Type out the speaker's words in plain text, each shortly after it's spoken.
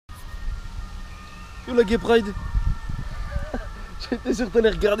Yo la Gay Pride. J'étais sûr que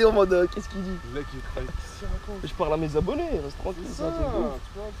t'allais regarder en mode qu'est-ce qu'il dit. Le mec il travaille, qu'est-ce qu'il raconte? Je parle à mes abonnés, reste tranquille, c'est un truc de ouf.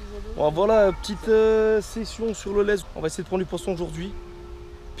 Tu parles à tes abonnés? Bon voilà, petite session sur le Laisse. On va essayer de prendre du poisson aujourd'hui.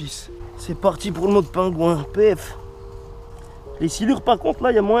 Peace. C'est parti pour le mode pingouin, PF. Les silures par contre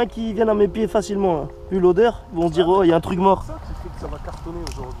là, il y a moyen qu'ils viennent à mes pieds facilement. Hein. Vu l'odeur, ils vont se dire oh il y a un truc mort. C'est ça qui fait que ça va cartonner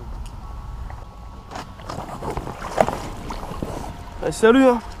aujourd'hui. Allez, salut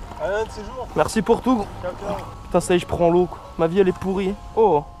hein. Allez, un de ces jours. Merci pour tout. Ciao, ciao. Putain ça y est, je prends l'eau. Ma vie elle est pourrie.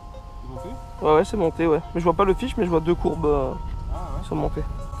 Oh. C'est monté? Ouais c'est monté ouais. Mais je vois pas le fiche mais je vois deux courbes se monter.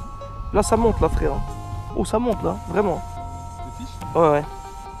 Là ça monte là frère. Oh ça monte là, vraiment. Le fiche? Ouais ouais.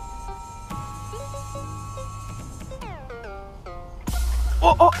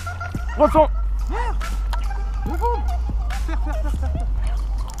 Oh oh. Poisson. Merde. Mais bon. Faire.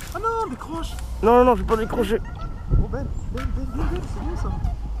 Ah non, décroche. Non, je vais pas décrocher. Oh Ben, c'est bon ça.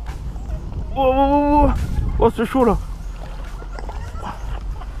 Oh c'est chaud là.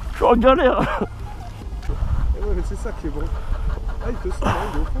 Je suis en galère. Eh ouais mais c'est ça qui est bon. Ah il te sent, hein,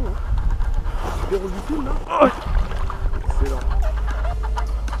 il est au fond hein. Tu déroules du film là? Oh. Excellent.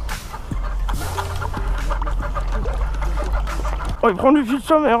 Oh il prend du fil de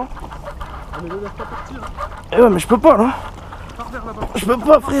sa mère. Ah mais ne laisse pas partir. Hein. Eh ouais mais je peux pas là. Pars vers là-bas. Je peux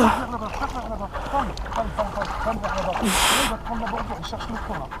pas frère. Pars vers là-bas. Pars vers là-bas. Là il va te prendre la bordure, il cherche le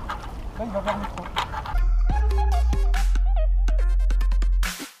trou là. Là il va vers le trou.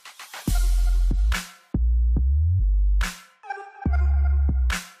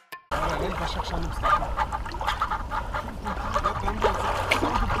 Là il va chercher un obstacle.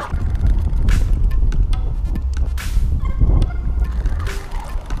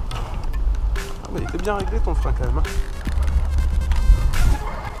 Mais il était bien réglé ton frein quand même. Hein.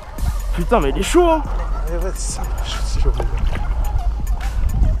 Putain mais il est chaud hein. Eh ouais c'est ça, je suis chaud.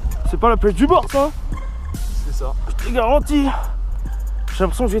 C'est pas la pêche du bord ça hein. C'est ça. Je te garantis. J'ai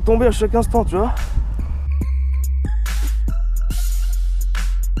l'impression que je vais tomber à chaque instant tu vois.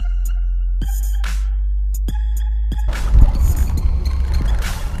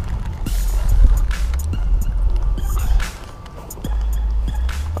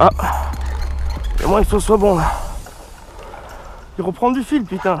 Ah. Et moi il faut que ce soit bon là. Il reprend du fil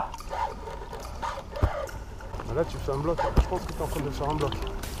putain. Là tu fais un bloc, je pense que tu es en train de faire un bloc.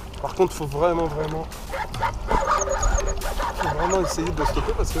 Par contre faut vraiment essayer de le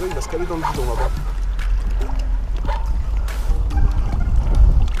stopper parce que là il va se caler dans le bidon là-bas.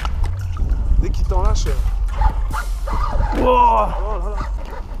 Dès qu'il t'en lâche. Oh. Oh là là.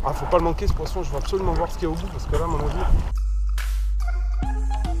 Ah faut pas le manquer ce poisson, je veux absolument voir ce qu'il y a au bout parce que là à mon avis.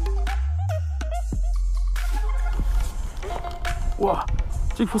 Wow. Tu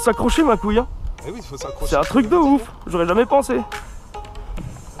sais qu'il faut s'accrocher ma couille hein. Eh oui, il faut s'accrocher. C'est un truc de ouf, j'aurais jamais pensé.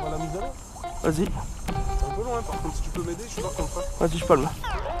 On va la mise à l'eau. Vas-y. C'est un peu loin par contre, si tu peux m'aider, je suis là qu'on le fasse. Vas-y je palme.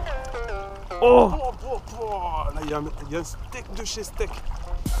 Oh. Là il y a un steak de chez steak.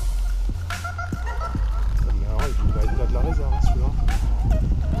 Mais alors, il a de la réserve hein, celui-là.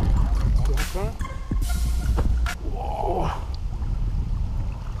 Enfin. Oh.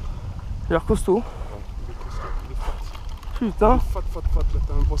 Il a l'air costaud. Putain. Fat là,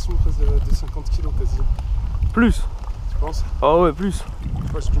 t'as un poisson presque de 50 kg quasi. Plus. Tu penses? Ah ouais plus.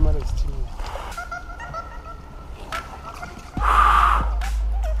 Moi j'ai du mal à estimer.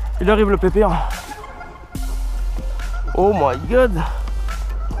 Il arrive le pépère. Oh my god.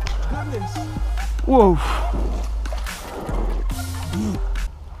 Wow.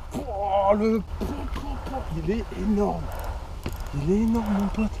 Oh le. Il est énorme. Il est énorme mon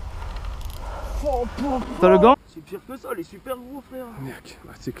pote. T'as le gant? C'est pire que ça, il est super gros frère. Mec,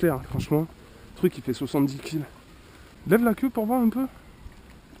 bah, c'est clair, franchement. Le truc il fait 70 kg. Lève la queue pour voir un peu.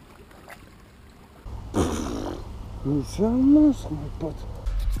 Mais c'est un monstre mon pote.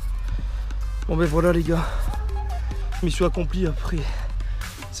 Bon ben voilà les gars. Mission accomplie après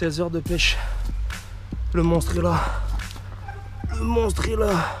 16 heures de pêche. Le monstre est là. Le monstre est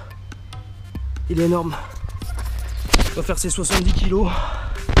là. Il est énorme. Il va faire ses 70 kilos.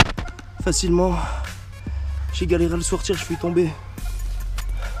 Facilement. J'ai galéré à le sortir, je suis tombé.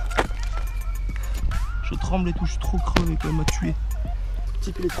 Je tremble et tout, je suis trop crevé quand il m'a tué. Le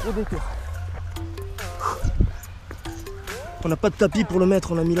type il est trop déter. On n'a pas de tapis pour le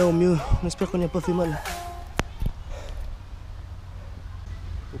mettre, on l'a mis là au mieux. On espère qu'on n'y a pas fait mal.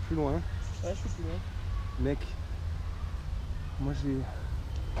 Au plus loin. Ouais, je suis plus loin. Mec, moi j'ai.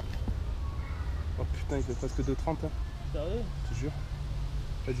 Oh putain, il fait presque 2,30 hein. Sérieux? Je te jure.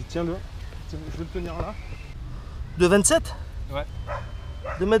 Vas-y, tiens-le. Tiens, je vais le tenir là. De 27? Ouais.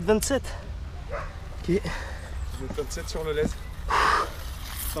 2,27 m. Ok. Je vais 27 sur le laisse.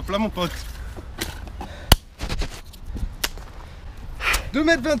 Hop là mon pote.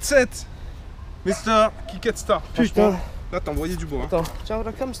 2,27 m. Mister Kikettestar. Putain. Là, t'as envoyé du bois. Hein. Attends, tiens,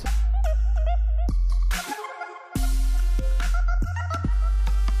 la cam, s'il te plaît.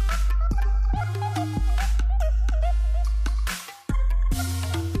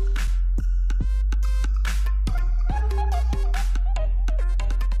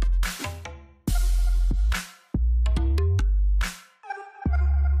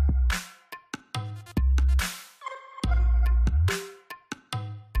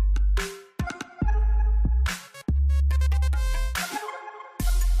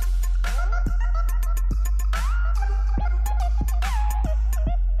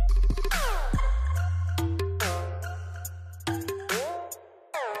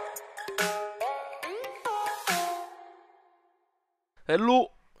 Hello,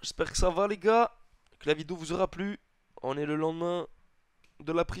 j'espère que ça va les gars, que la vidéo vous aura plu. On est le lendemain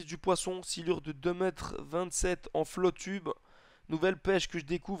de la prise du poisson, silure de 2,27 m en flotte tube. Nouvelle pêche que je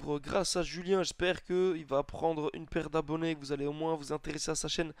découvre grâce à Julien, j'espère qu'il va prendre une paire d'abonnés, que vous allez au moins vous intéresser à sa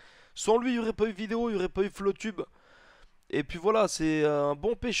chaîne. Sans lui, il n'y aurait pas eu vidéo, il n'y aurait pas eu flotte tube. Et puis voilà, c'est un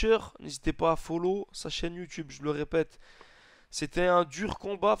bon pêcheur, n'hésitez pas à follow sa chaîne YouTube, je le répète. C'était un dur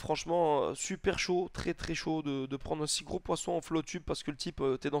combat, franchement super chaud, très très chaud de prendre un si gros poisson en flotte tube parce que le type,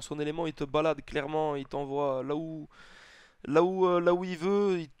 t'es dans son élément, il te balade clairement, il t'envoie là où il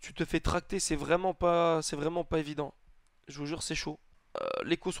veut, tu te fais tracter, c'est vraiment pas évident. Je vous jure, c'est chaud.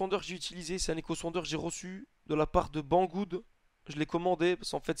 L'éco-sondeur que j'ai utilisé, c'est un éco-sondeur que j'ai reçu de la part de Banggood. Je l'ai commandé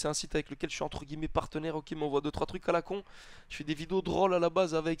parce qu'en fait c'est un site avec lequel je suis entre guillemets partenaire, ok, il m'envoie 2-3 trucs à la con. Je fais des vidéos drôles à la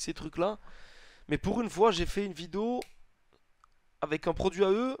base avec ces trucs là. Mais pour une fois j'ai fait une vidéo avec un produit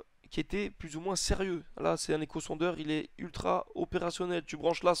à eux qui était plus ou moins sérieux. Là c'est un éco-sondeur, il est ultra opérationnel. Tu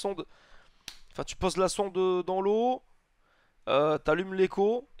branches la sonde, enfin tu poses la sonde dans l'eau, t'allumes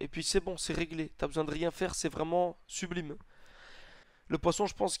l'écho et puis c'est bon, c'est réglé. T'as besoin de rien faire, c'est vraiment sublime. Le poisson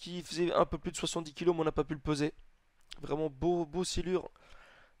je pense qu'il faisait un peu plus de 70 kg mais on n'a pas pu le peser. Vraiment beau silure.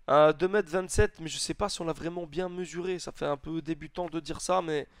 2,27 m, mais je sais pas si on l'a vraiment bien mesuré. Ça fait un peu débutant de dire ça,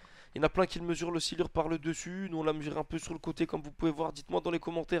 mais il y en a plein qui le mesurent le silure par le dessus. Nous on l'a mesuré un peu sur le côté comme vous pouvez voir. Dites-moi dans les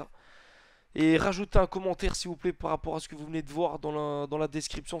commentaires. Et rajoutez un commentaire s'il vous plaît par rapport à ce que vous venez de voir dans la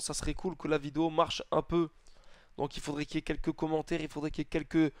description. Ça serait cool que la vidéo marche un peu. Donc il faudrait qu'il y ait quelques commentaires, il faudrait qu'il y ait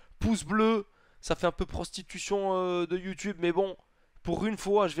quelques pouces bleus. Ça fait un peu prostitution de YouTube, mais bon, pour une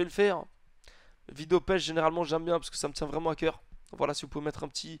fois je vais le faire. Vidéo pêche généralement j'aime bien parce que ça me tient vraiment à cœur. Voilà, si vous pouvez mettre un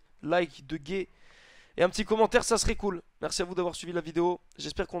petit like de gay et un petit commentaire, ça serait cool. Merci à vous d'avoir suivi la vidéo.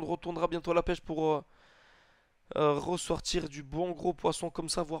 J'espère qu'on retournera bientôt à la pêche pour ressortir du bon gros poisson comme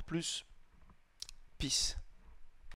ça, voire plus. Peace.